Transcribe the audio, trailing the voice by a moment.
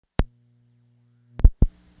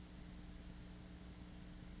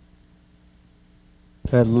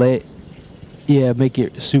Make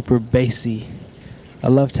it super bassy. I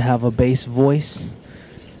love to have a bass voice,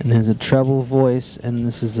 and there's a treble voice, and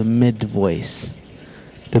this is a mid voice.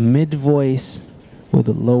 The mid voice with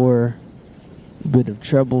a lower bit of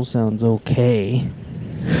treble sounds okay.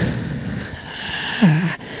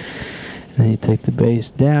 Then you take the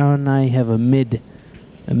bass down. Now you have a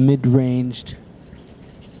mid-ranged,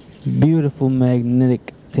 beautiful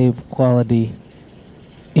magnetic tape quality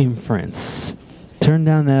inference. Turn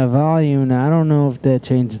down that volume. Now I don't know if that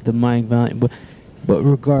changes the mic volume, but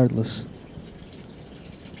regardless,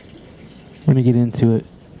 we're gonna get into it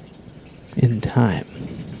in time.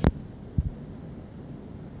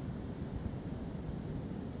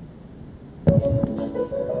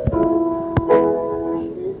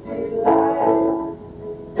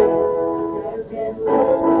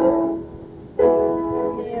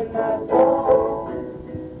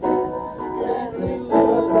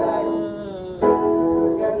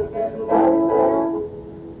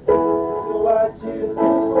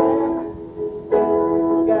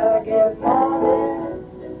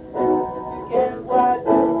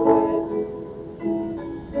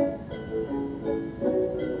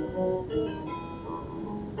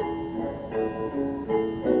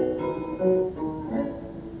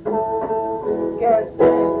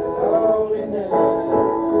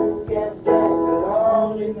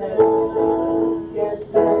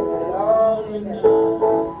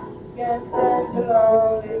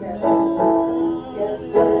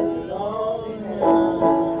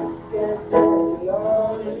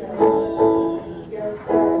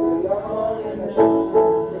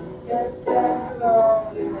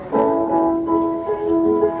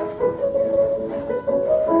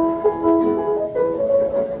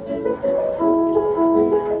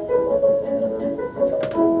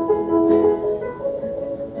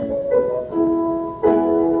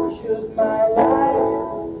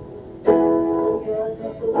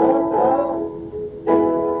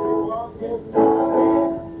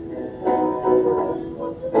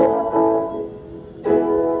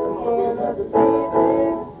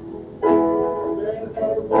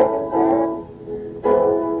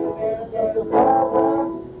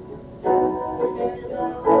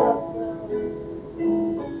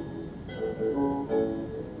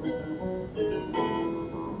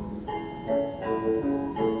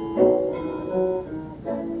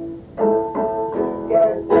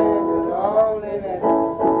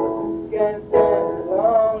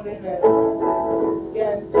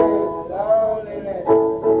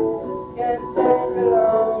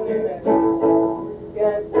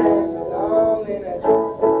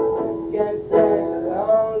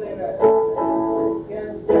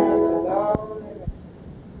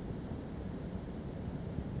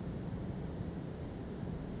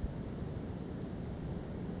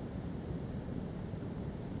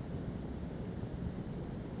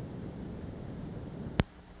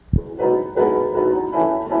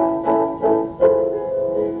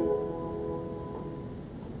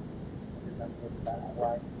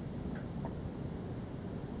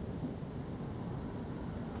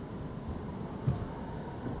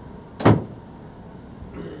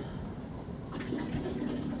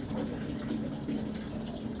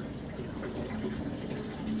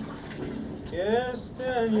 Can't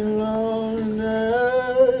stand your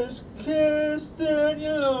loneliness, can't stand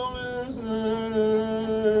your loneliness.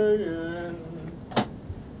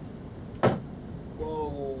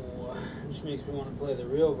 Whoa, just makes me want to play the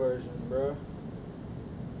real version, bro.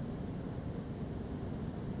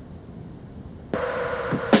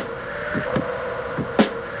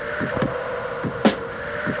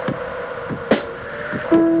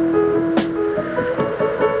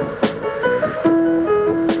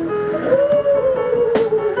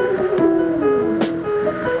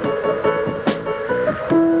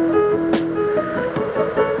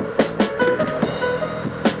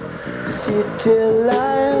 Till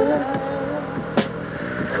life,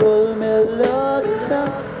 call me Lotta,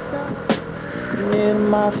 in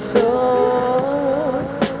my soul,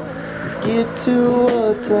 get to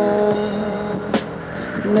water,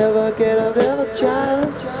 never get a better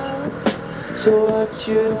chance, so what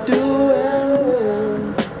you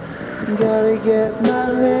doing, gotta get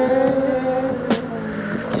my name,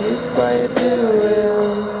 keep what you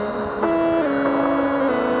doing.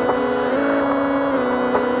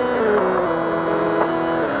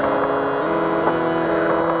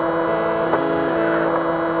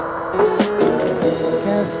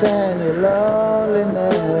 Can't stand your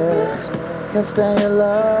loneliness, can't stand your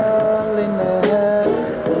loneliness,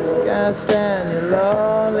 can't stand your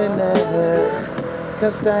loneliness,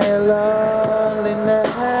 can't stand your loneliness.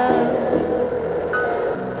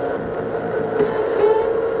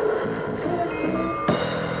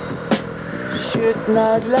 shoot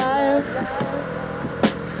night life.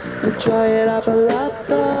 Enjoy it up a lot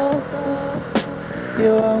though.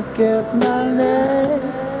 You won't get money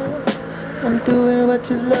from doing what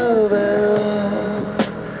you love.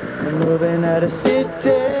 I'm moving out of city,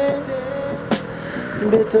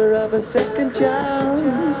 bitter of a second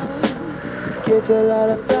chance. Get a lot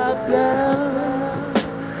of problems,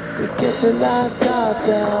 we get a lot of talk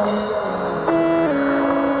down.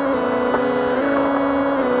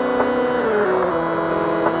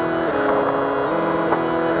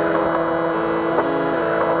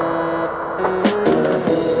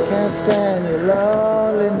 Can't stand your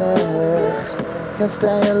loneliness. Can't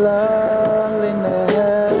stand your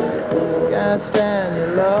loneliness. Can't stand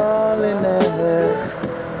your loneliness.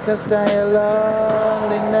 Can't stand your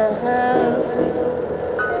loneliness.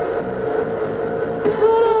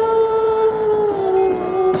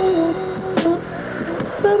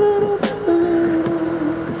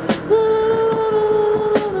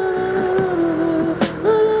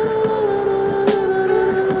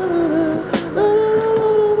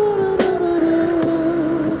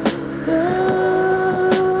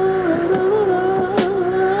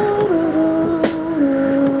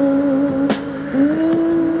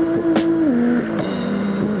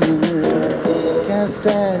 Can't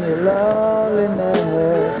stand your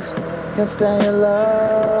loneliness. Can't stand your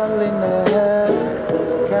loneliness.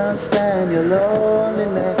 Can't stand your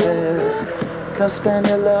loneliness. Can't stand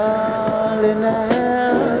your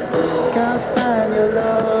loneliness. Can't stand your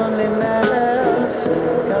loneliness.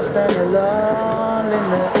 Can't stand your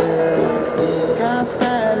loneliness. Can't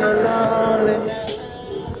stand your loneliness.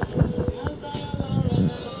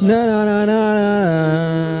 No, no, no, no, no,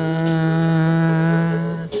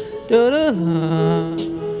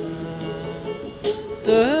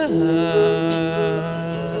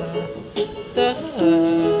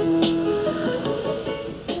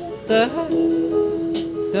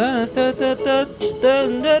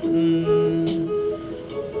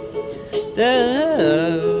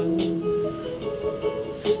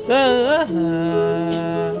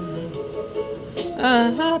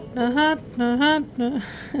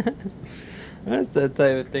 That's the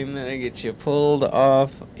type of thing that gets you pulled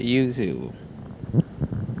off YouTube.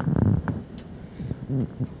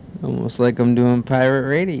 Almost like I'm doing pirate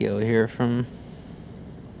radio here from...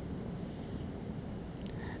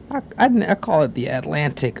 I call it the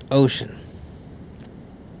Atlantic Ocean.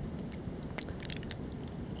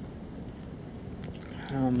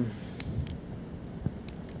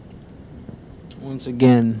 Once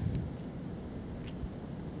again,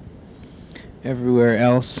 everywhere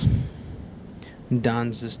else,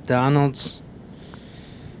 Donald's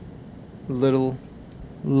little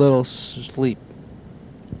sleep.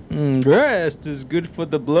 Rest is good for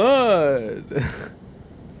the blood.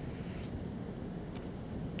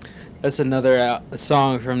 That's another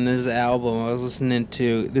song from this album. I was listening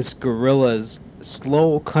to this Gorillaz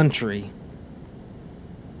Slow Country.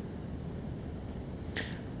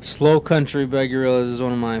 Slow Country by Gorillaz is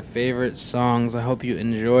one of my favorite songs. I hope you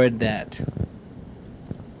enjoyed that.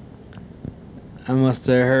 I must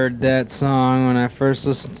have heard that song when I first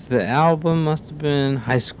listened to the album. Must have been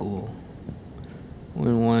high school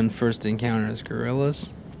when one first encounters Gorillaz.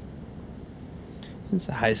 It's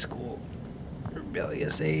a high school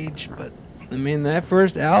rebellious age, but I mean that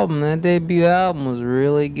first album, that debut album was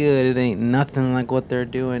really good. It ain't nothing like what they're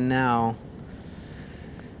doing now.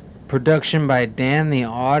 Production by Dan the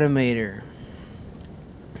Automator.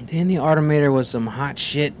 Dan the Automator was some hot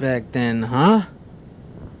shit back then, huh?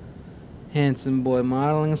 Handsome Boy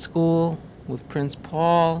Modeling School with Prince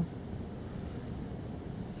Paul.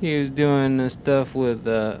 He was doing the stuff with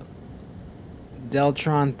Deltron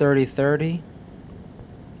 3030.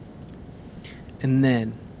 And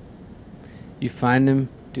then you find him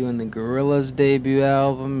doing the Gorillaz debut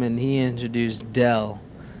album, and he introduced Del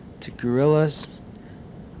to Gorillaz.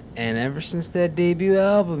 And ever since that debut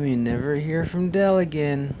album, you never hear from Del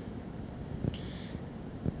again.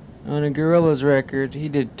 On a Gorillaz record, he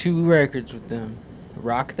did 2 records with them.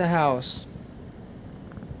 Rock the House,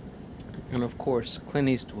 and of course, Clint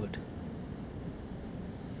Eastwood.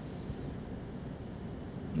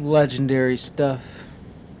 Legendary stuff.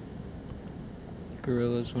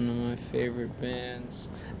 Gorillaz, one of my favorite bands.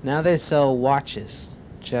 Now they sell watches,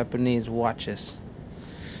 Japanese watches.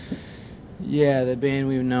 Yeah, the band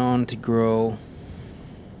we've known to grow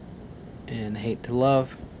and hate to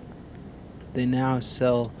love. They now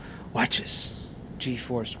sell watches,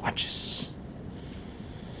 G-Force watches.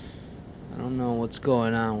 I don't know what's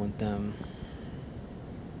going on with them.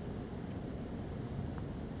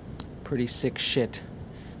 Pretty sick shit.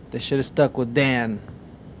 They should have stuck with Dan.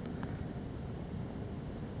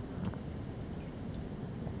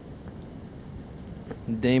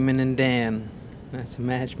 Damon and Dan. That's a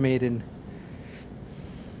match made in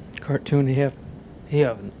cartoon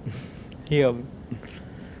heaven. Heaven.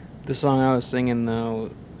 The song I was singing,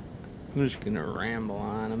 though, I'm just gonna ramble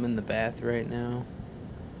on. I'm in the bath right now.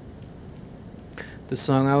 The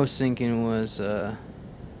song I was singing was,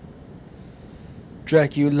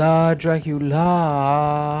 Dracula,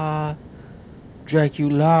 Dracula,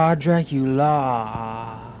 Dracula,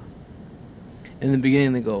 Dracula. In the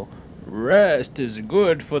beginning, they go, rest is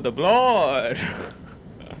good for the blood.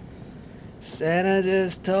 Santa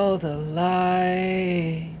just told a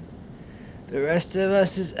lie. The rest of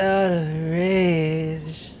us is out of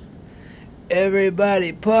range.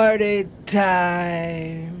 Everybody party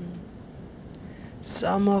time.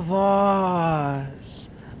 Some of us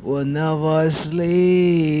will never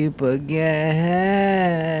sleep again.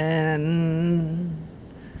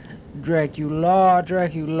 Dracula,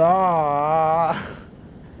 Dracula,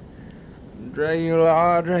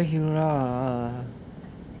 Dracula, Dracula.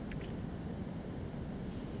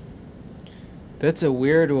 That's a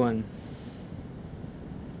weird one.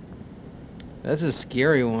 That's a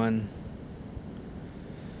scary one.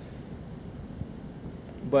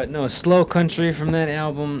 But no, Slow Country from that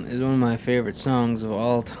album is one of my favorite songs of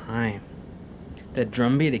all time. That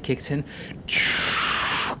drum beat that kicks in.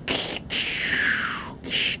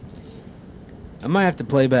 I might have to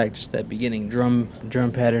play back just that beginning drum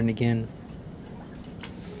pattern again.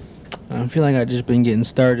 I don't feel like I've just been getting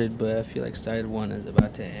started, but I feel like side one is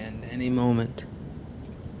about to end any moment.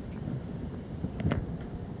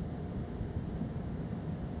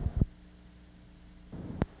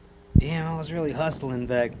 Damn, I was really hustling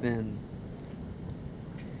back then.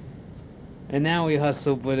 And now we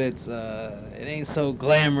hustle, but it ain't so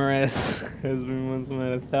glamorous as we once might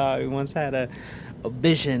have thought. We once had a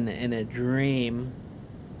vision and a dream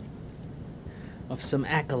of some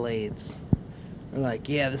accolades. We're like,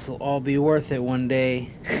 yeah, this will all be worth it one day.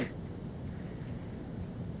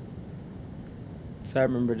 So I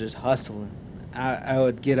remember just hustling. I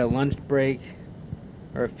would get a lunch break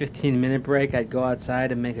or a 15-minute break. I'd go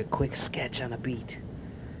outside and make a quick sketch on a beat.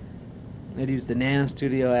 I'd use the Nano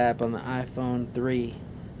Studio app on the iPhone 3.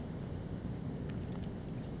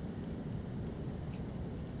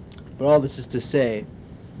 But all this is to say,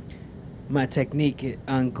 my technique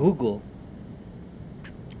on Google,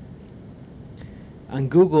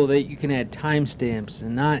 that you can add timestamps,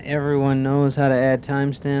 and not everyone knows how to add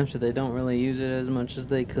timestamps, so they don't really use it as much as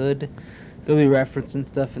they could. They'll be referencing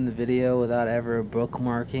stuff in the video without ever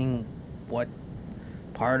bookmarking what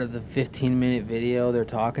part of the 15-minute video they're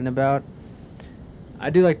talking about. I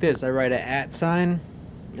do like this. I write an @ sign,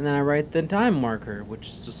 and then I write the time marker, which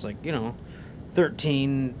is just like,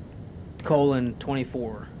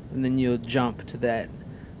 13:24, and then you'll jump to that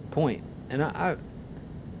point. And I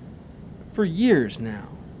for years now,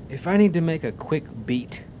 if I need to make a quick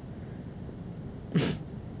beat,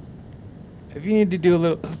 if you need to do a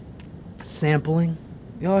little sampling,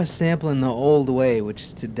 you always sample in the old way, which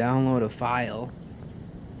is to download a file.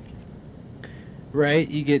 Right?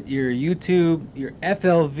 You get your YouTube, your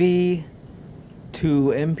FLV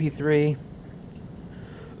to MP3,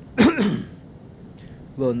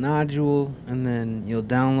 little nodule, and then you'll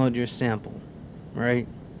download your sample, right?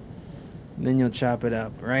 And then you'll chop it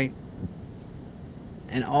up, right?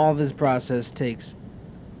 And all this process takes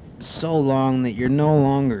so long that you're no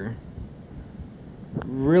longer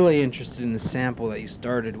really interested in the sample that you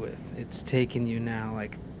started with. It's taken you now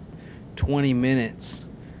like 20 minutes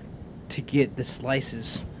to get the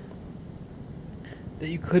slices that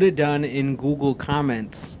you could have done in Google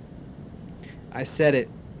Comments. I said it.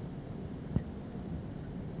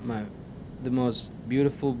 The most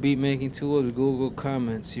beautiful beat making tool is Google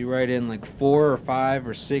Comments. You write in like 4 or 5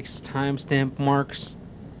 or 6 timestamp marks.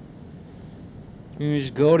 You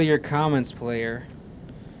just go to your comments player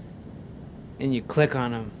and you click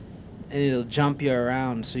on them, and it'll jump you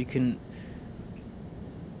around so you can.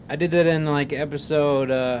 I did that in like episode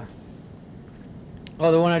the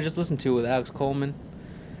one I just listened to with Alex Coleman,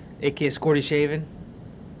 aka Scorty Shaven,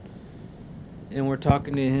 and we're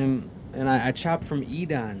talking to him, and I chopped from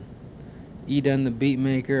Edon the beat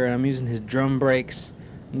maker, and I'm using his drum breaks.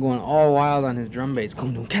 I'm going all wild on his drum bass.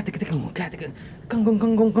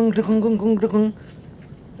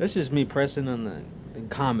 That's just me pressing on the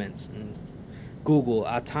comments and Google.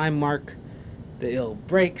 I time mark the ill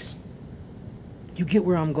breaks. You get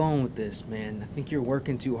where I'm going with this, man. I think you're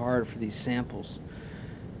working too hard for these samples,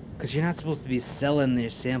 because you're not supposed to be selling your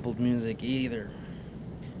sampled music either.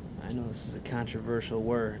 I know this is a controversial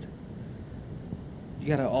word. You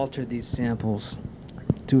gotta alter these samples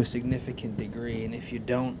to a significant degree, and if you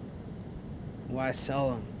don't, why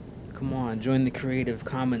sell them? Come on, join the Creative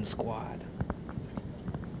Commons squad.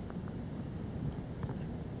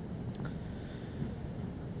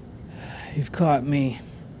 You've caught me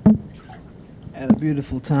at a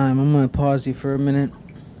beautiful time. I'm going to pause you for a minute.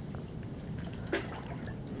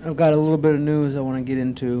 I've got a little bit of news I want to get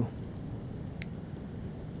into.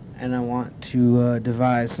 And I want to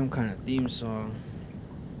devise some kind of theme song.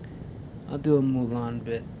 I'll do a Mulan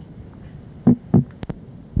bit.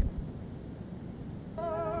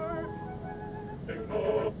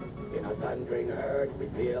 In a thundering herd, we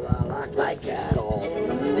feel a lot like cattle.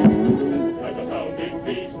 Like a pounding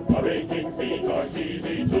beat, our aching feet are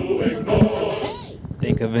easy to ignore.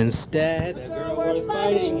 Think of instead A girl worth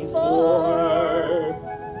fighting for.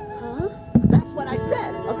 Huh? That's what I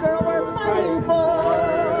said. A girl worth fighting for.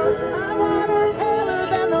 I want her paler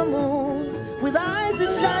than the moon, with eyes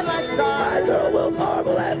that shine like My stars. girl will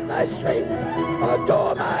marvel at my strength,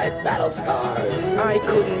 adore my battle scars. I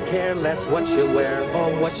couldn't care less what she'll wear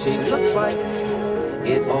or what she looks like.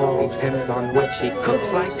 It all depends on what she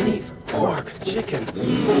cooks like. Beef, pork, chicken,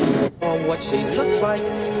 or what she looks like.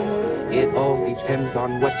 It all depends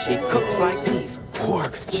on what she cooks like. Beef,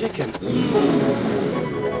 pork, chicken,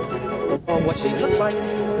 or what she looks like.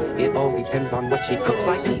 It all depends on what she cooks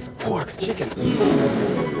like. Beef, pork, chicken,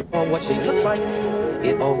 or what she looks like.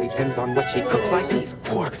 It all depends on what she cooks like. Beef,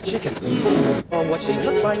 pork, chicken, or what she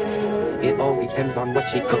looks like. It all depends on what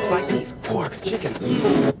she cooks like. Beef, pork, chicken,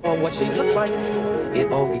 or what she looks like.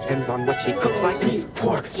 It all depends on what she cooks like. Beef,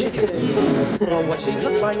 pork, chicken, or what she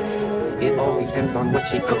looks like. It all depends on what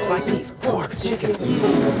she cooks like. Beef, pork,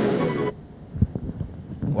 chicken.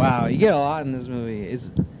 Wow, you get a lot in this movie.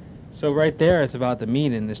 So right there, it's about the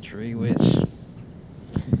meat industry, which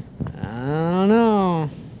I don't know.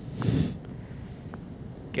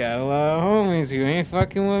 Got a lot of homies who ain't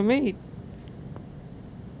fucking with meat.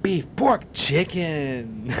 Beef, pork,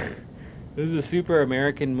 chicken. This is a super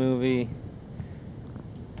American movie.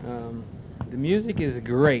 The music is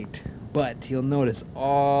great, but you'll notice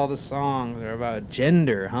all the songs are about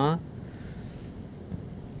gender, huh?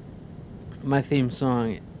 My theme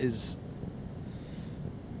song is...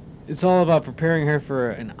 It's all about preparing her for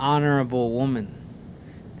an honorable woman.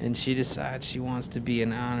 And she decides she wants to be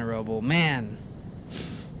an honorable man.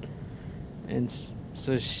 And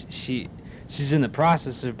so she's in the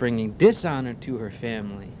process of bringing dishonor to her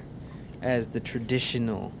family as the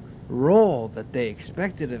traditional role that they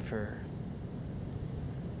expected of her.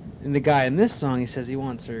 And the guy in this song, he says he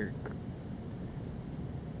wants her...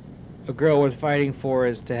 A girl worth fighting for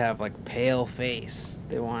is to have, like, pale face.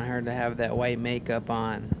 They want her to have that white makeup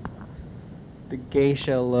on. The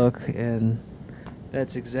geisha look, and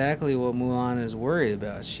that's exactly what Mulan is worried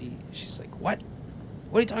about. She's like, what?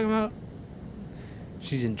 What are you talking about?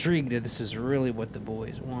 She's intrigued that this is really what the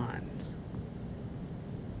boys want.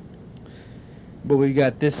 But we've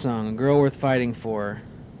got this song, A Girl Worth Fighting For.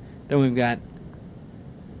 Then we've got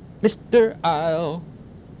Mr. I'll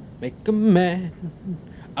make a man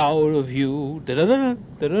out of you. Da-da-da-da,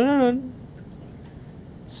 da-da-da-da.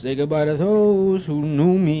 Say goodbye to those who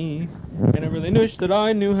knew me, and I really wish that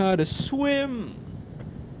I knew how to swim.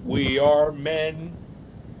 We are men.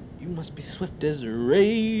 You must be swift as a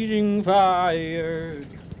raging fire,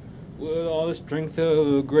 with all the strength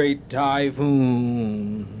of a great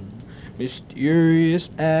typhoon, mysterious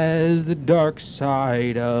as the dark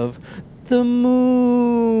side of the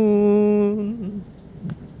moon.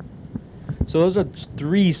 So those are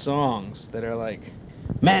 3 songs that are like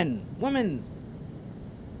men, women,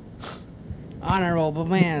 honorable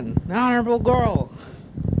man, honorable girl,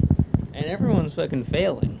 and everyone's fucking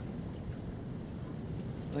failing.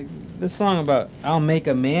 Like this song about I'll make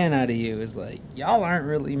a man out of you is like, y'all aren't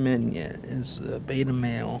really men yet. It's a beta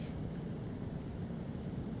male.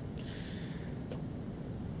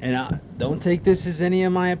 And don't take this as any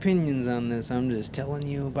of my opinions on this. I'm just telling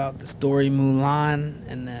you about the story Mulan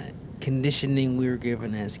and the conditioning we were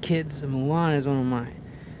given as kids. And Mulan is one of my...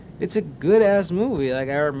 It's a good-ass movie. Like,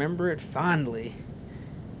 I remember it fondly.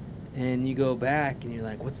 And you go back and you're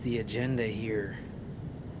like, what's the agenda here?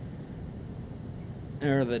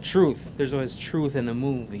 Or the truth. There's always truth in a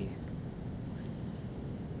movie.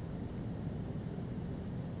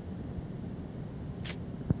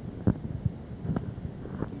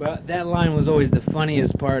 But that line was always the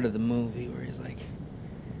funniest part of the movie, where he's like,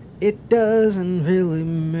 it doesn't really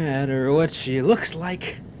matter what she looks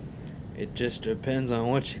like. It just depends on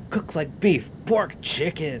what she cooks, like beef, pork,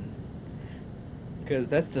 chicken. Because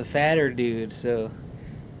that's the fatter dude, so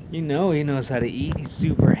you know he knows how to eat. He's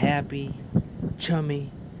super happy,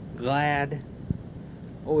 chummy, glad,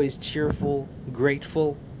 always cheerful,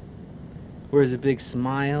 grateful, wears a big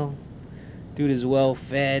smile. Dude is well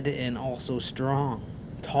fed and also strong.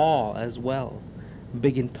 Tall as well.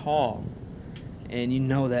 Big and tall. And you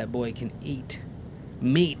know that boy can eat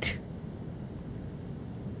meat.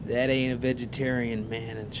 That ain't a vegetarian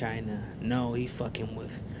man in China. No, he fucking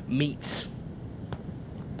with meats.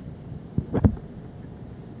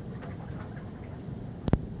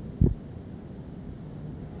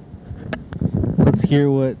 Let's hear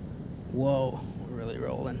what... Whoa, we're really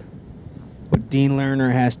rolling. What Dean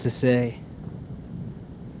Lerner has to say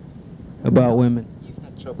about women. You've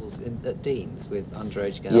had troubles at Dean's with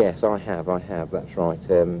underage girls? Yes, I have, that's right.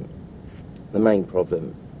 The main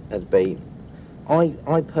problem has been,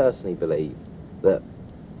 I personally believe that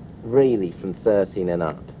really from 13 and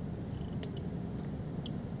up,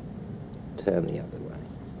 turn the other way.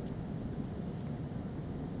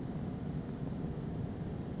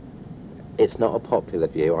 It's not a popular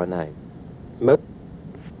view, I know.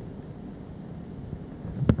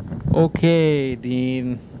 Okay,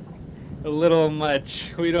 Dean. A little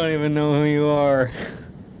much. We don't even know who you are.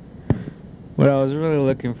 What I was really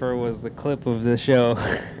looking for was the clip of the show.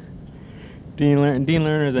 Dean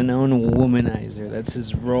Lerner is a known womanizer. That's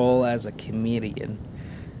his role as a comedian.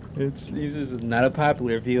 He's just not a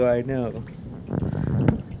popular view, I know.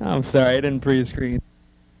 I'm sorry, I didn't pre-screen.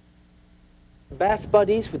 Bath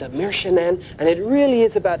Buddies with Amir Chanan, and it really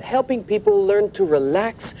is about helping people learn to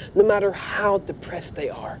relax no matter how depressed they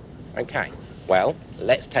are. Okay, well,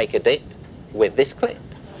 let's take a dip with this clip.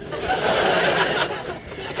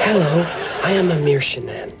 Hello, I am Amir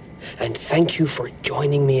Chanan, and thank you for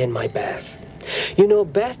joining me in my bath. You know,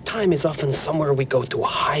 bath time is often somewhere we go to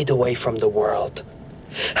hide away from the world.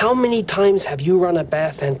 How many times have you run a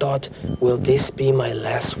bath and thought, will this be my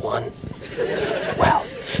last one? Well,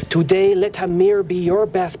 today let Amir be your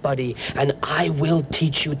bath buddy, and I will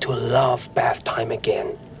teach you to love bath time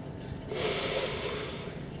again.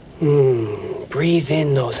 Breathe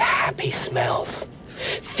in those happy smells.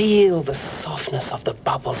 Feel the softness of the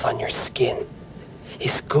bubbles on your skin.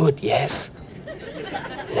 It's good, yes?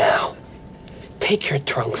 Now, take your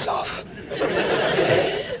trunks off.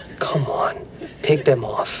 Hey, come on, take them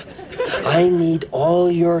off. I need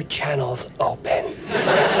all your channels open.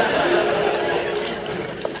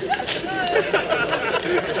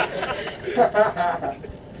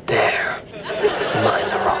 There. Mine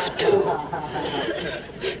are off too.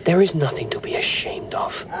 There is nothing to be ashamed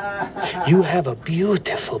of. You have a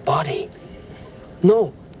beautiful body.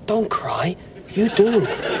 No, don't cry. You do.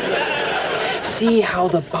 See how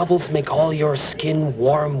the bubbles make all your skin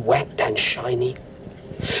warm, wet, and shiny?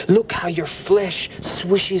 Look how your flesh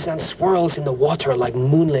swishes and swirls in the water like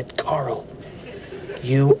moonlit coral.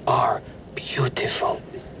 You are beautiful.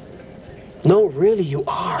 No, really, you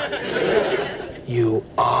are. You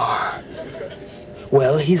are.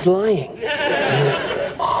 Well, he's lying. You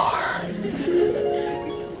are.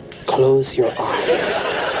 Close your eyes.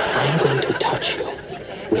 I'm going to touch you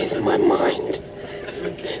with my mind.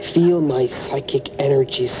 Feel my psychic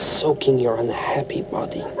energy soaking your unhappy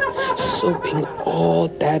body, soaping all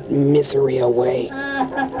that misery away.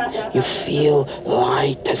 You feel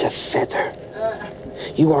light as a feather.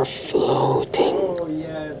 You are floating.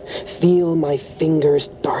 Feel my fingers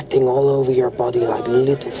darting all over your body like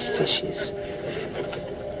little fishes.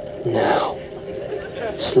 Now,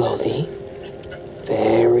 slowly,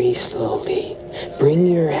 very slowly, bring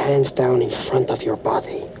your hands down in front of your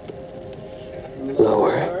body.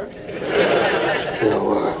 Lower,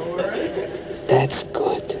 lower. That's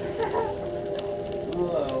good.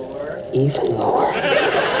 Even lower.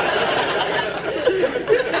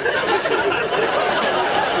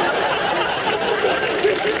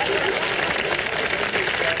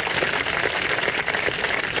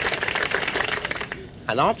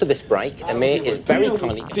 And after this break, Amir is very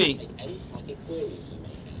kindly...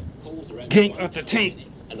 King of the tank.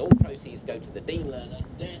 And all proceeds go to the Dean Lerner.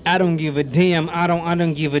 I don't give a damn. I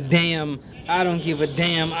don't give a damn. I don't give a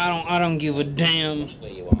damn. I don't give a damn.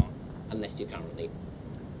 Where you are, unless you're currently...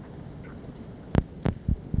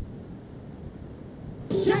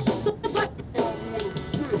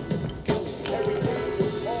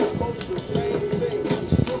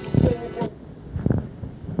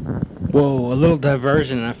 Whoa, a little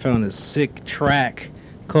diversion. I found a sick track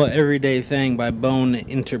called Everyday Thing by Bone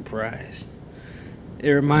Enterprise. It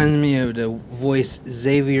reminds me of the voice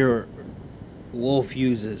Xavier Wolf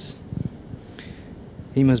uses.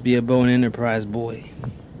 He must be a Bone Enterprise boy.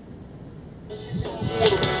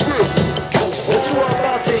 What you are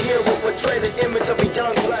about to hear will portray the image of a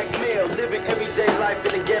young black male living everyday life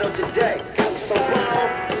in the ghetto today. So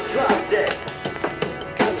now, drop dead.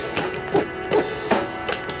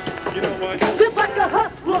 You know what? Live like a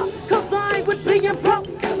hustler, cause I ain't with being broke.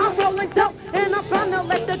 I'm rolling dope.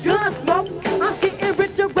 gun smoke. I'm getting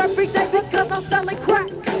richer every day because I'm selling crack.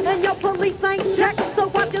 And your police ain't jack,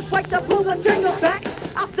 so I just wait to pull the trigger back.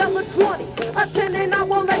 I'll sell a 20, a 10, and I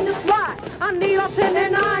won't let you slide. I need a 10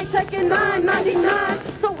 and I ain't taking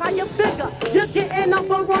 $9.99. So how you figure? You're getting up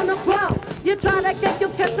or on the blow. You try to get you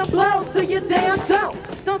catch some blows to your damn dough.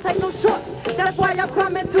 Don't take no shorts, that's why I'm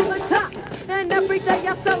climbing to the top. And every day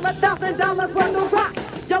I sell $1,000 worth of rocks.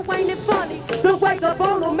 Yo, ain't it funny, the way the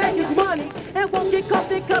bone will make his money. And won't get caught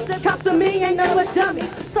because the cops to me ain't no dummies.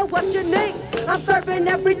 So what you need? I'm serving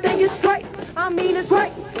everything is straight. I mean it's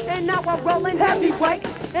great. And now I'm rolling heavyweight.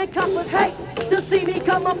 And coppers hate to see me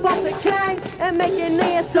come up off the cane. And making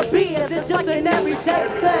ends to beers, it's just an everyday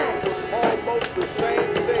thing. Almost the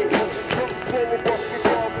same thing.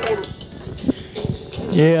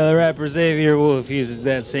 Yeah, the rapper Xavier Wolf uses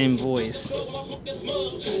that same voice.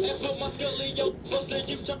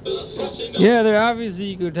 Yeah, they're obviously,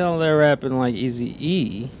 you could tell they're rapping like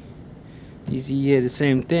Eazy-E. Eazy-E had the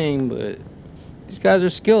same thing, but these guys are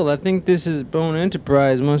skilled. I think this is Bone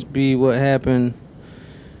Enterprise must be what happened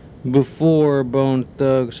before Bone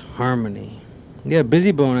Thugs Harmony. Yeah,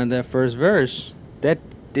 Busy Bone had that first verse. That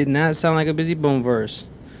did not sound like a Busy Bone verse.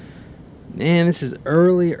 Man, this is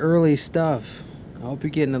early stuff. I hope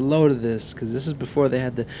you're getting a load of this, because this is before they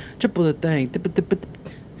had the triple the thing.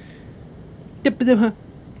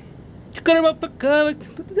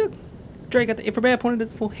 Drake got the infrared pointed at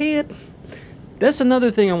his forehead. That's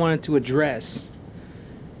another thing I wanted to address.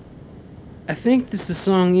 I think this is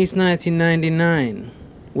song East 1999,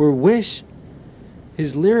 where Wish,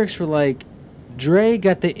 his lyrics were like, Dre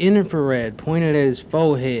got the infrared pointed at his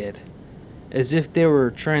forehead, as if they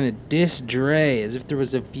were trying to diss Dre, as if there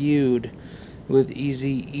was a feud with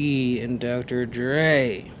Eazy-E and Dr.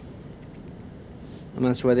 Dre. And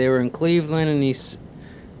that's why they were in Cleveland, and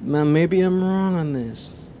maybe I'm wrong on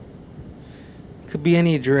this. Could be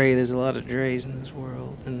any Dre. There's a lot of Dre's in this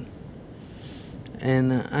world,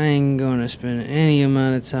 and I ain't gonna spend any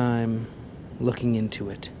amount of time looking into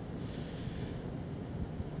it.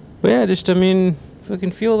 But yeah, if I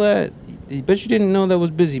can feel that. I bet you didn't know that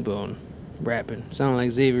was Busy Bone rapping. Sounded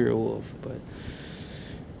like Xavier Wolf, but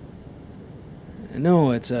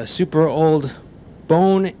no, it's a super old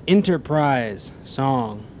Bone Enterprise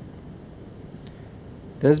song.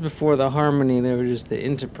 That's before the Harmony. They were just the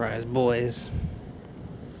Enterprise boys.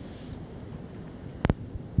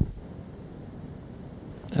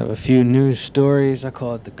 I have a few news stories. I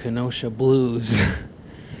call it the Kenosha Blues.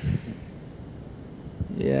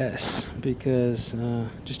 Yes, because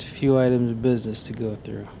just a few items of business to go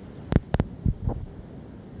through.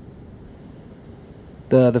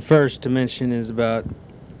 The first to mention is about,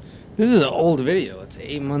 this is an old video. It's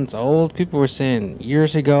 8 months old. People were saying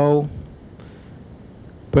years ago.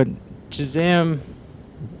 But Shazam,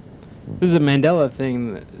 this is a Mandela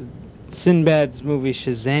thing. Sinbad's movie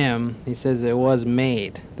Shazam, he says it was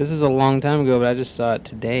made. This is a long time ago, but I just saw it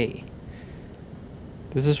today.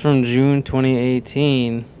 This is from June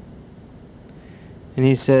 2018. And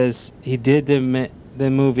he says he did the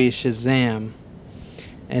movie Shazam.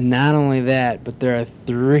 And not only that, but there are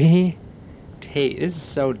 3 tapes. This is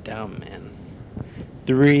so dumb, man.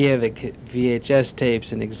 3 of the VHS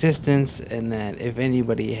tapes in existence, and that if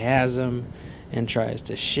anybody has them and tries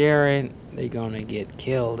to share it, they're gonna get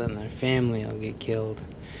killed, and their family will get killed.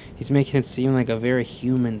 He's making it seem like a very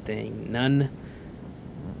human thing. None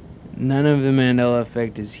of the Mandela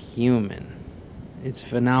effect is human. It's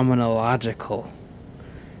phenomenological.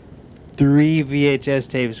 3 VHS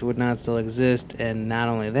tapes would not still exist, and not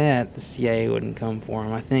only that, the CIA wouldn't come for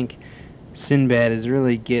him. I think Sinbad is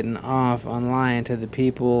really getting off on lying to the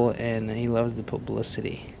people, and he loves the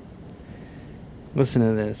publicity. Listen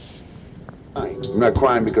to this. I'm not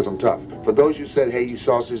crying because I'm tough. For those who said, hey, you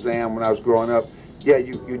saw Shazam when I was growing up, yeah,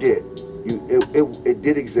 you did. It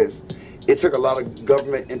did exist. It took a lot of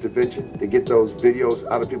government intervention to get those videos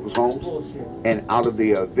out of people's homes and out of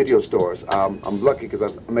the video stores. I'm lucky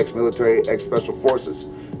because I'm ex-military, ex-special forces.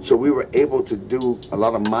 So we were able to do a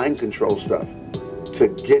lot of mind control stuff to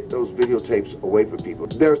get those videotapes away from people.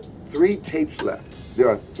 There are 3 tapes left. There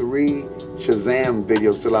are 3 Shazam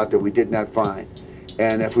videos still out there we did not find.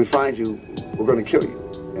 And if we find you, we're going to kill you.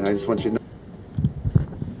 And I just want you to know.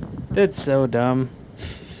 That's so dumb.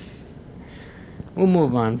 We'll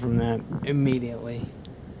move on from that immediately.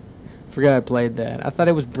 Forgot I played that. I thought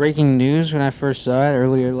it was breaking news when I first saw it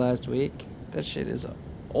earlier last week. That shit is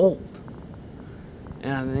old.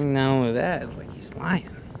 And I think not only that, it's like he's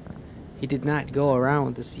lying. He did not go around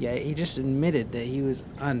with the CIA. He just admitted that he was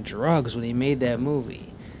on drugs when he made that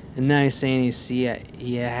movie. And now he's saying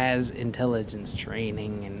he has intelligence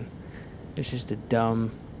training, and it's just a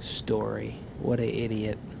dumb story. What an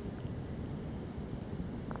idiot.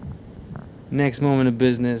 Next moment of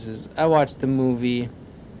business is I watched the movie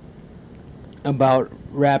about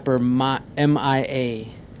rapper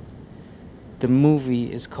M.I.A. The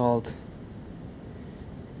movie is called,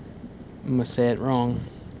 I'm going to say it wrong,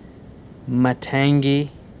 Matangi-M.I.A.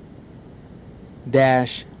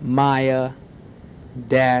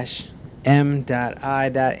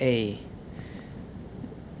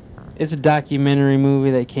 It's a documentary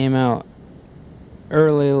movie that came out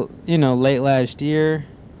late last year.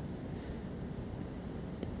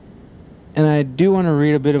 And I do want to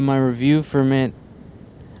read a bit of my review from it.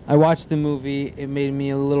 I watched the movie. It made me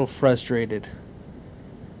a little frustrated.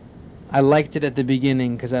 I liked it at the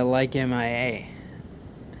beginning because I like M.I.A.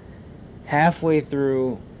 Halfway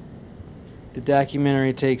through, the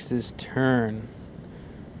documentary takes this turn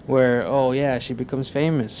where, oh yeah, she becomes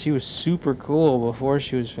famous. She was super cool before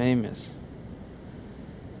she was famous.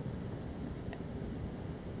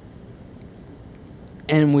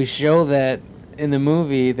 And we show that in the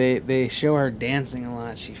movie, they show her dancing a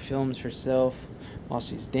lot. She films herself while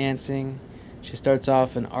she's dancing. She starts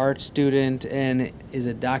off an art student and is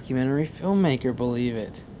a documentary filmmaker, believe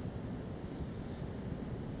it.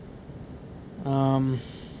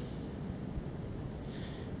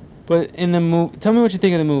 But in the movie, tell me what you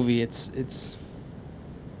think of the movie. It's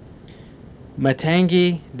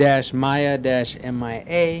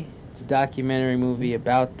Matangi-Maya-MIA. It's a documentary movie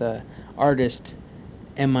about the artist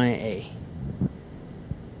M.I.A.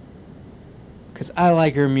 Because I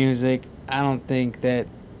like her music. I don't think that...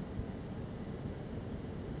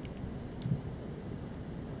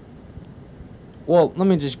 Well, let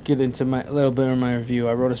me just get into a little bit of my review.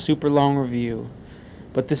 I wrote a super long review,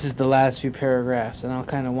 but this is the last few paragraphs, and I'll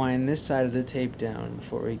kind of wind this side of the tape down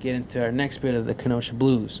before we get into our next bit of the Kenosha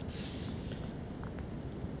Blues.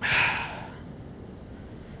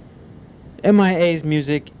 M.I.A.'s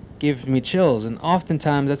music gives me chills, and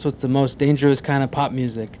oftentimes that's what's the most dangerous kind of pop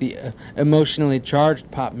music, the emotionally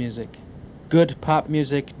charged pop music. Good pop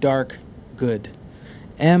music, dark, good.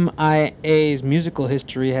 M.I.A.'s musical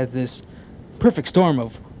history has this perfect storm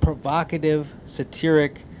of provocative,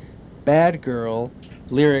 satiric, bad girl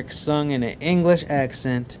lyrics sung in an English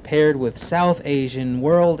accent paired with South Asian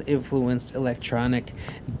world-influenced electronic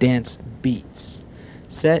dance beats,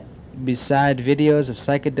 set beside videos of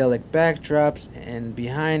psychedelic backdrops and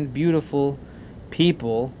behind beautiful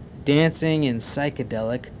people dancing in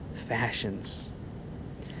psychedelic fashions.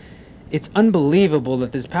 It's unbelievable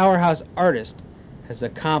that this powerhouse artist has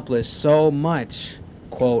accomplished so much,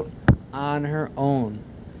 quote, on her own,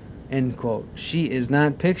 end quote. She is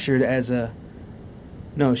pictured as a,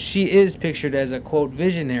 quote,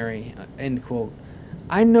 visionary, end quote.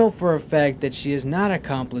 I know for a fact that she has not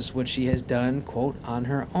accomplished what she has done, quote, on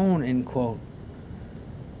her own, end quote.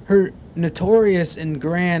 Her notorious and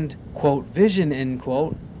grand, quote, vision, end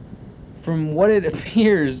quote, from what it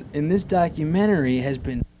appears in this documentary has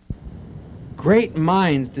been great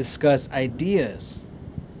minds discuss ideas.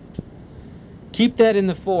 Keep that in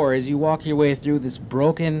the fore as you walk your way through this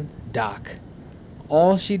broken dock.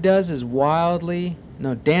 All she does is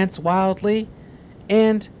dance wildly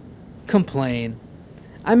and complain.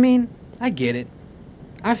 I mean, I get it.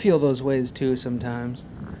 I feel those ways too sometimes.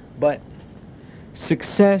 But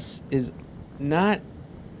success is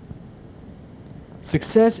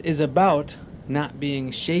about not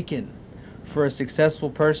being shaken. For a successful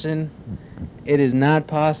person, it is not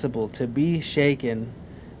possible to be shaken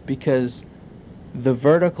because the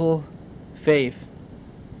vertical faith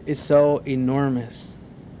is so enormous.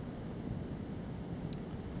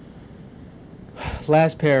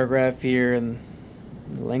 Last paragraph here in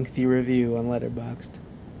the lengthy review on Letterboxd.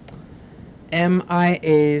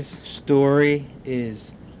 M.I.A.'s story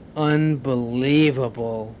is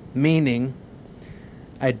unbelievable, meaning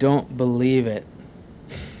I don't believe it.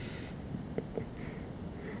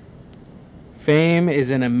 Fame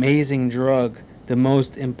is an amazing drug, the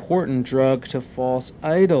most important drug to false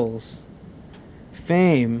idols.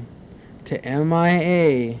 Fame to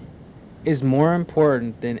M.I.A. is more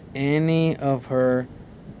important than any of her,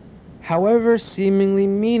 however seemingly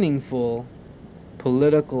meaningful,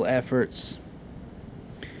 political efforts.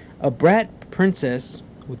 A brat princess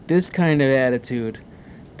with this kind of attitude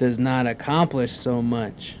does not accomplish so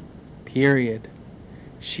much. Period.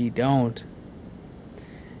 She don't.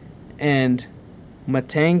 And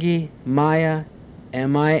Matangi-Maya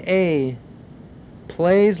M.I.A.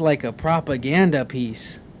 plays like a propaganda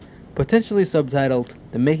piece, potentially subtitled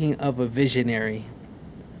The Making of a Visionary.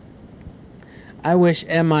 I wish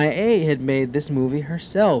M.I.A. had made this movie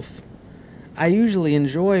herself. I usually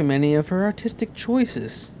enjoy many of her artistic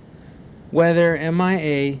choices. Whether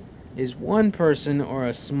M.I.A. is one person or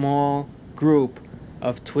a small group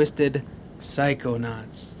of twisted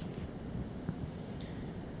Psychonauts.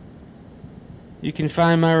 You can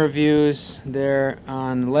find my reviews there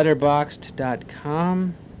on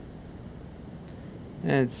letterboxd.com.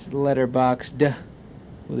 It's letterboxd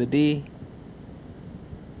with a D.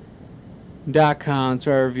 .com.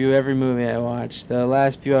 So I review every movie I watch. The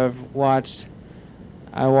last few I've watched,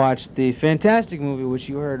 I watched the fantastic movie which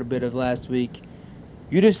you heard a bit of last week,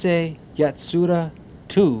 Yurusei Yatsura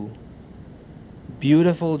 2,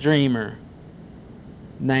 Beautiful Dreamer,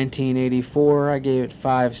 1984. I gave it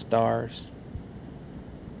 5 stars.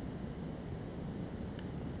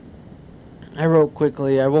 I wrote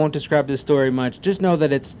quickly. I won't describe the story much. Just know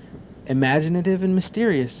that it's imaginative and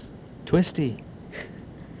mysterious, twisty.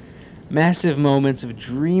 Massive moments of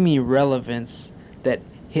dreamy relevance that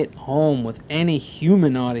hit home with any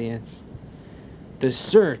human audience. The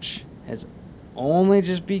search has only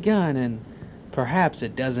just begun, and perhaps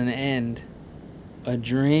it doesn't end. A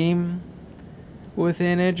dream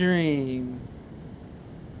within a dream.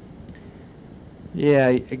 Yeah,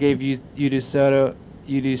 I gave you Yurusei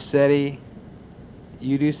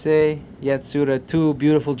Yatsura 2,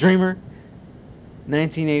 Beautiful Dreamer.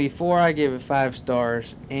 1984, I gave it 5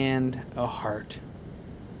 stars and a heart.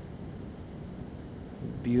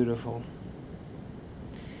 Beautiful.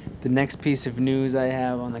 The next piece of news I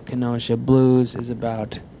have on the Kenosha Blues is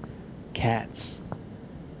about cats.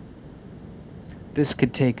 This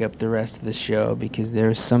could take up the rest of the show because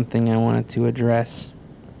there's something I wanted to address.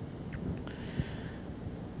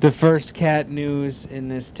 The first cat news in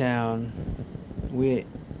this town.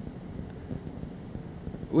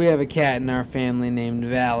 We have a cat in our family named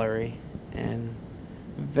Valerie, and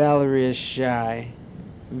Valerie is shy.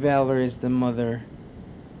 Valerie is the mother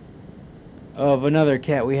of another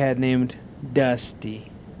cat we had named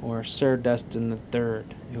Dusty, or Sir Dustin III,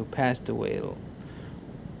 who passed away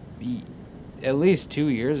at least 2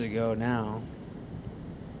 years ago now.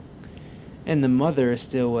 And the mother is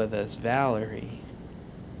still with us, Valerie.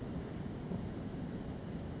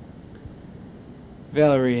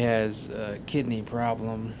 Valerie has a kidney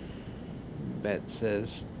problem. Bet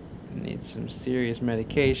says needs some serious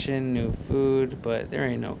medication, new food, but there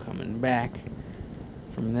ain't no coming back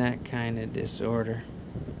from that kind of disorder.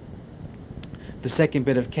 The second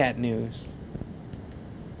bit of cat news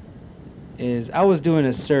is I was doing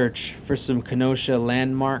a search for some Kenosha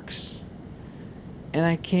landmarks, and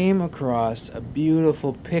I came across a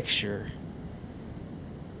beautiful picture.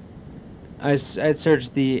 I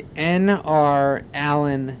searched the N.R.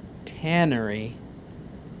 Allen Tannery,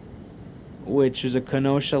 which was a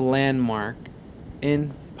Kenosha landmark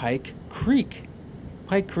in Pike Creek.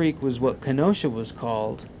 Pike Creek was what Kenosha was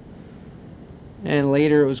called, and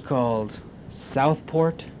later it was called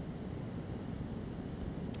Southport.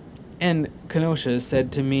 And Kenosha is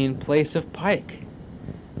said to mean place of pike.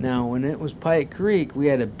 Now, when it was Pike Creek, we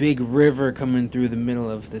had a big river coming through the middle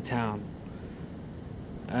of the town.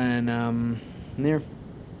 And they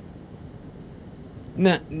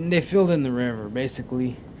filled in the river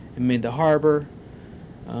basically and made the harbor.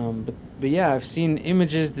 But yeah, I've seen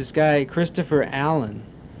images. This guy Christopher Allen,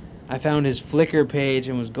 I found his Flickr page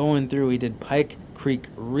and was going through. He did Pike Creek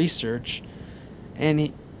research,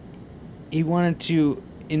 and he wanted to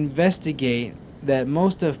investigate that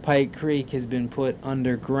most of Pike Creek has been put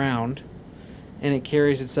underground, and it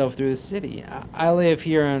carries itself through the city. I live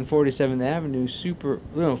here on 47th Avenue,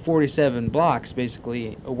 47 blocks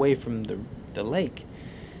basically away from the lake,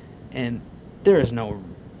 and there's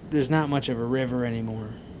not much of a river anymore.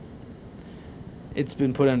 It's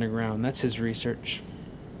been put underground. That's his research.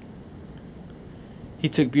 He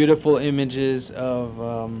took beautiful images of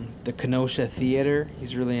the Kenosha Theater.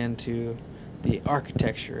 He's really into the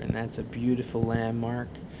architecture, and that's a beautiful landmark.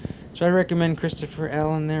 So I recommend Christopher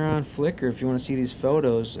Allen there on Flickr if you want to see these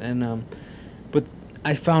photos. And but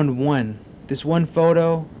I found this one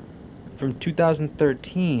photo from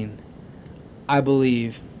 2013. I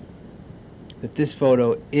believe that this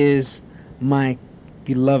photo is my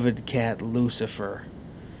beloved cat Lucifer.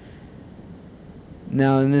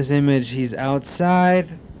 Now in this image he's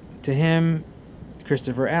outside. To him,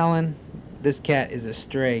 Christopher Allen, this cat is a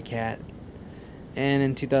stray cat. And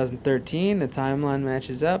in 2013, the timeline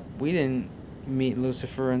matches up. We didn't meet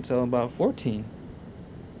Lucifer until about 14.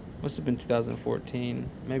 Must have been 2014,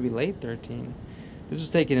 maybe late 13. This was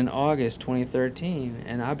taken in August 2013,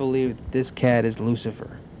 and I believe this cat is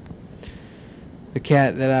Lucifer. The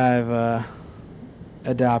cat that I've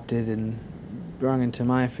adopted and brought into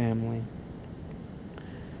my family.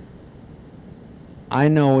 I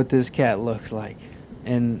know what this cat looks like,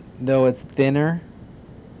 and though it's thinner,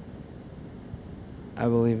 I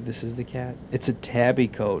believe this is the cat. It's a tabby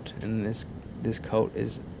coat, and this coat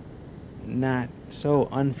is not so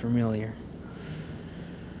unfamiliar.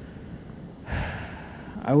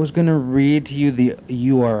 I was going to read to you the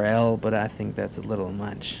URL, but I think that's a little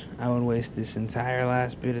much. I would waste this entire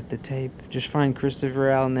last bit of the tape. Just find Christopher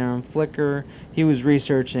Allen there on Flickr. He was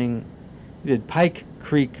researching, he did Pike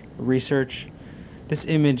Creek research. This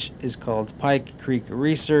image is called Pike Creek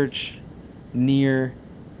Research near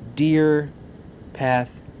Deer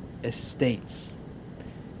Path Estates.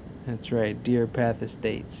 That's right, Deer Path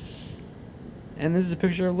Estates. And this is a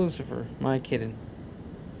picture of Lucifer, my kitten.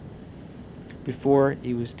 Before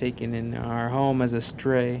he was taken in our home as a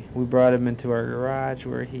stray, we brought him into our garage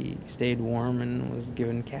where he stayed warm and was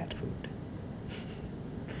given cat food.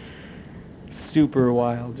 Super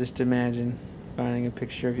wild. Just imagine finding a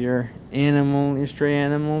picture of your animal, your stray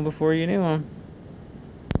animal, before you knew him.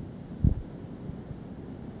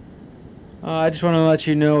 I just want to let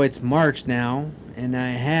you know it's March now, and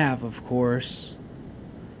I have, of course,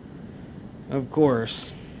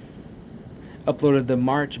 uploaded the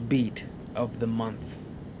March beat of the month.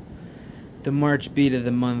 The March beat of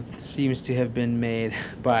the month seems to have been made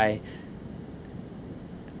by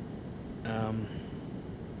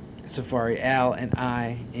Safari Al and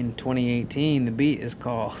I in 2018. The beat is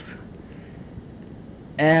called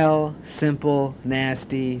Al Simple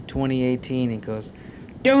Nasty 2018. It goes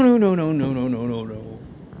do no no no no no no no no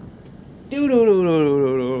do no no no no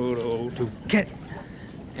no no no to get,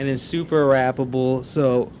 and it's super rappable.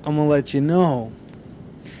 So I'm gonna let you know.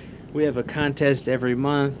 We have a contest every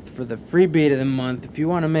month for the free beat of the month. If you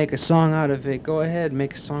want to make a song out of it, go ahead,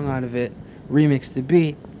 make a song out of it. Remix the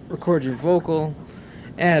beat, record your vocal,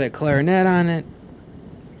 add a clarinet on it,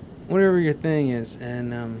 whatever your thing is,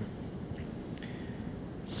 and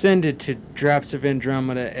send it to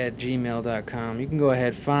dropsofandromeda@gmail.com. You can go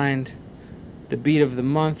ahead, find the beat of the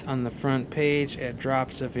month on the front page at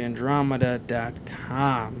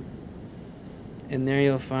dropsofandromeda.com. And there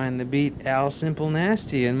you'll find the beat Al Simple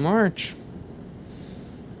Nasty in March.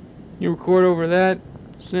 You record over that,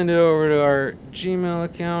 send it over to our Gmail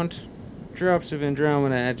account,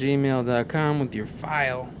 dropsofandromeda@gmail.com, with your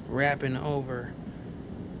file rapping over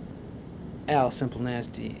Al Simple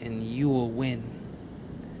Nasty, and you will win.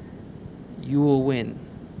 You will win.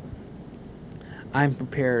 I'm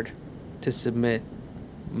prepared to submit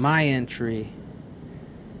my entry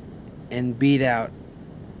and beat out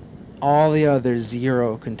all the other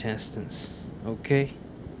 0 contestants, okay?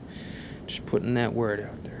 Just putting that word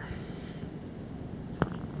out there.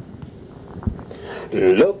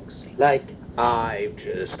 Looks like I've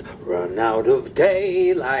just run out of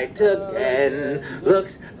daylight again.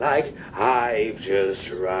 Looks like I've just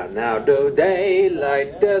run out of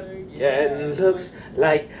daylight again. Looks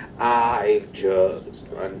like I've just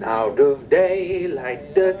run out of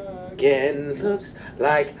daylight again. Looks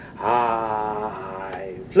like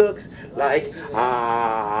looks like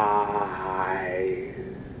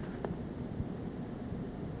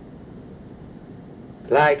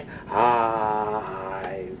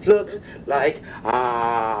looks like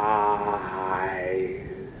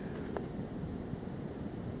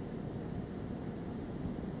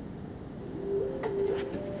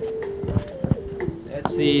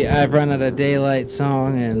That's the I've Run Out of Daylight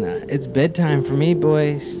song, and it's bedtime for me,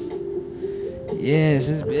 boys. Yes,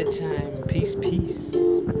 it's bedtime. Peace, peace.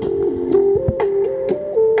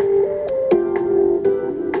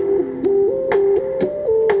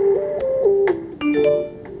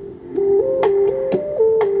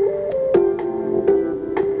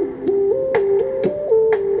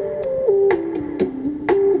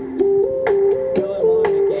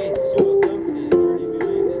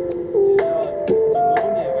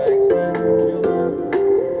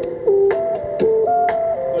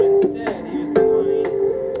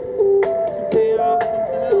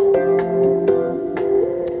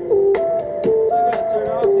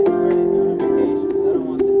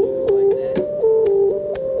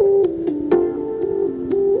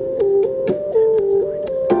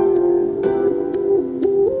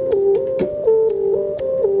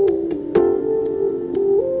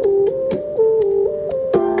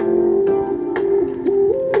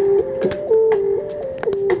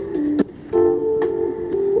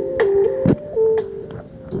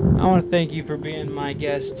 Thank you for being my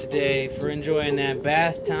guest today, for enjoying that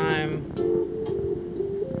bath time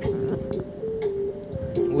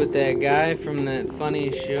with that guy from that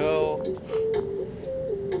funny show.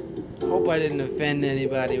 Hope I didn't offend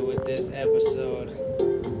anybody with this episode.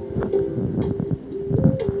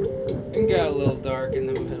 It got a little dark in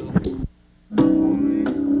the middle.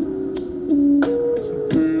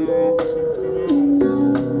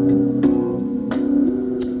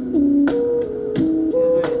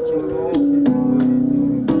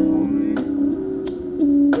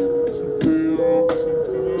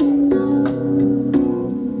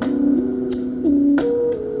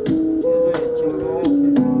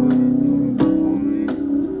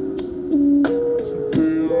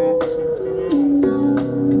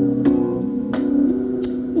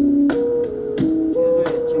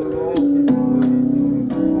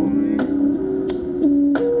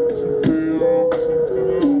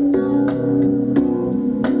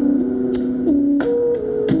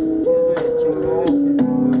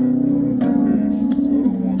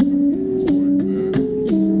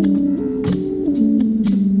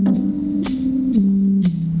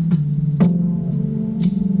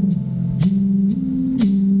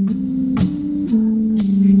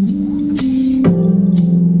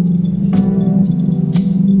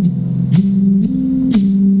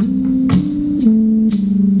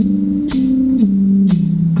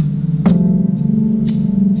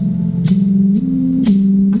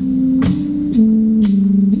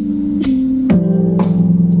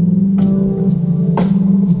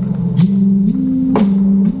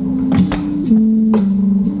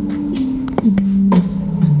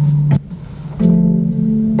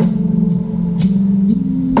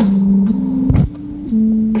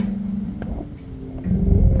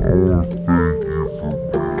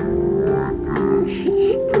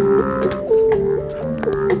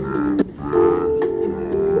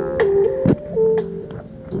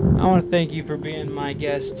 thank you for being my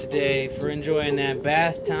guest today, for enjoying that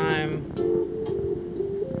bath time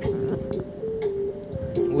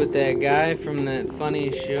with that guy from that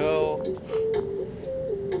funny show.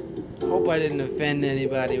 Hope I didn't offend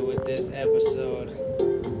anybody with this episode.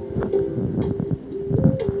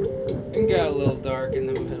 It got a little dark in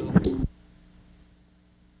the middle.